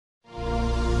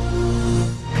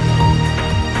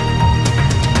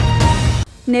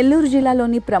నెల్లూరు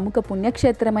జిల్లాలోని ప్రముఖ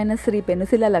పుణ్యక్షేత్రమైన శ్రీ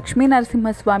పెనుసిల లక్ష్మీ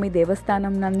నరసింహస్వామి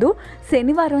దేవస్థానం నందు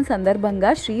శనివారం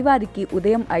సందర్భంగా శ్రీవారికి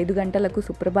ఉదయం 5 గంటలకు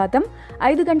సుప్రభాతం,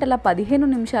 5 గంటల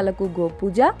 15 నిమిషాలకు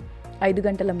గోపూజ, 5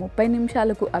 గంటల 30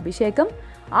 నిమిషాలకు అభిషేకం,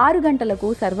 6 గంటలకు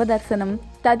సర్వదర్శనం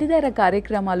తదితర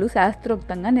కార్యక్రమాలు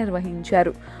శాస్త్రోక్తంగా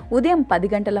నిర్వహించారు. ఉదయం 10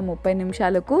 గంటల 30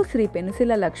 నిమిషాలకు శ్రీ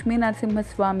పెనుసిల లక్ష్మీ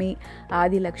నరసింహస్వామి,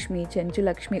 ఆదిలక్ష్మి,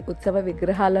 చెంచులక్ష్మి ఉత్సవ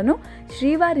విగ్రహాలను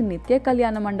శ్రీవారి నిత్య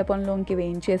కళ్యాణ మండపంలోకి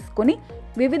వేయించేసుకుని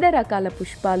వివిధ రకాల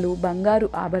పుష్పాలు, బంగారు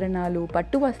ఆభరణాలు,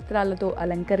 పట్టు వస్త్రాలతో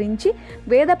అలంకరించి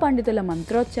వేద పండితుల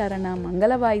మంత్రోచ్చారణ,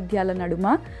 మంగళ వాయిద్యాల నడుమ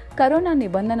కరోనా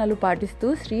నిబంధనలు పాటిస్తూ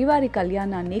శ్రీవారి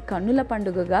కళ్యాణాన్ని కన్నుల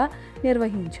పండుగగా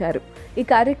నిర్వహించారు. ఈ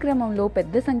కార్యక్రమంలో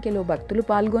పెద్ద సంఖ్యలో భక్తులు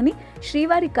పాల్గొని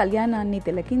శ్రీవారి కళ్యాణాన్ని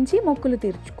తిలకించి మొక్కులు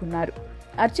తీర్చుకున్నారు.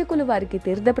 అర్చకులు వారికి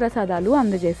తీర్థప్రసాదాలు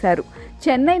అందజేశారు.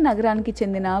 చెన్నై నగరానికి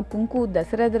చెందిన కుంకు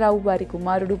దశరథరావు వారి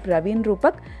కుమారుడు ప్రవీణ్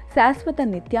రూపక్ శాశ్వత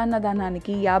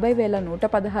నిత్యాన్నదానానికి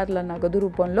 50,116 నగదు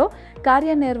రూపంలో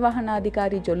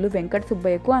కార్యనిర్వహణాధికారి జొల్లు వెంకట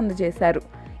సుబ్బయ్యకు అందజేశారు.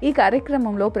 ఈ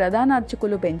కార్యక్రమంలో ప్రధాన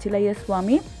అర్చకులు పెంచిలయ్య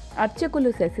స్వామి, అర్చకులు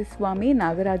శశిస్వామి,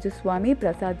 నాగరాజస్వామి,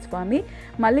 ప్రసాద్ స్వామి,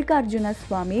 మల్లికార్జున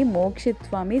స్వామి, మోక్షిత్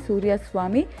స్వామి,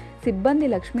 సూర్యస్వామి, సిబ్బంది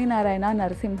లక్ష్మీనారాయణ,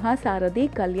 నరసింహ, సారథి,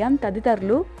 కళ్యాణ్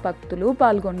తదితరులు భక్తులు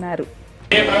పాల్గొన్నారు.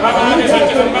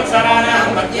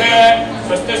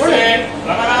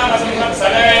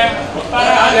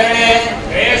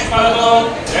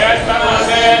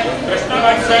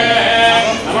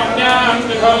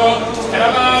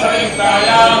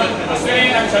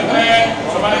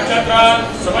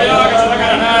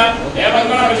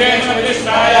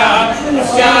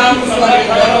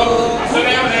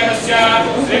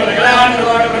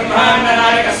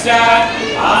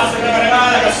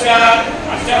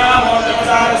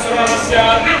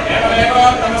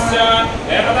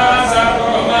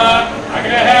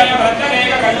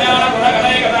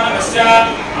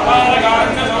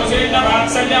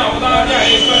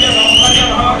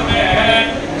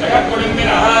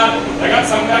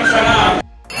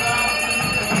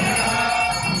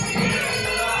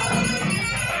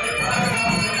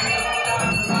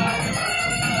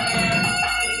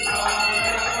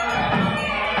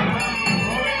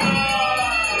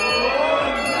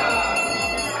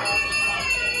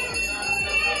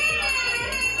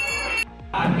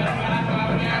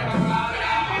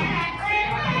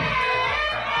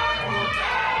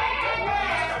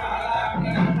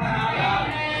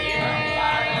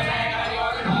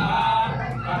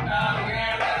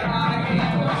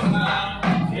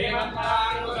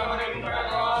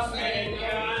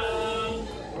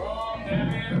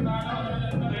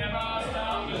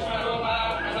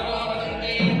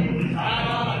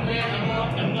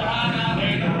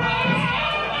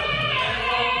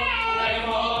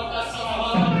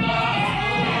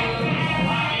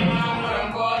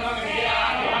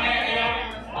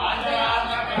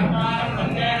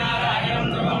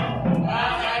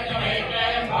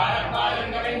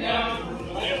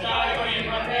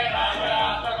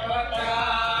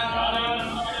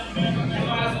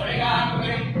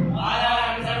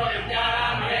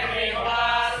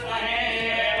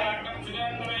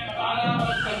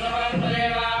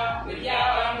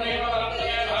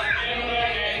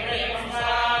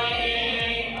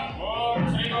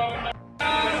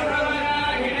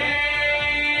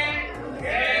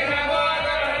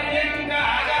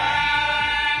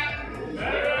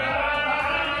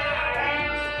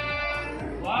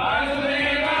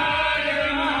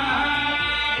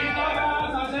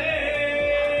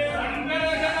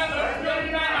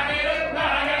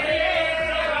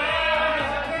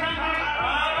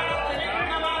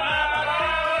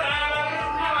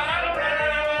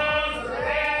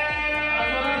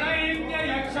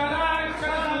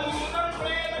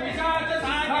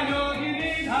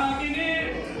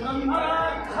 Brahma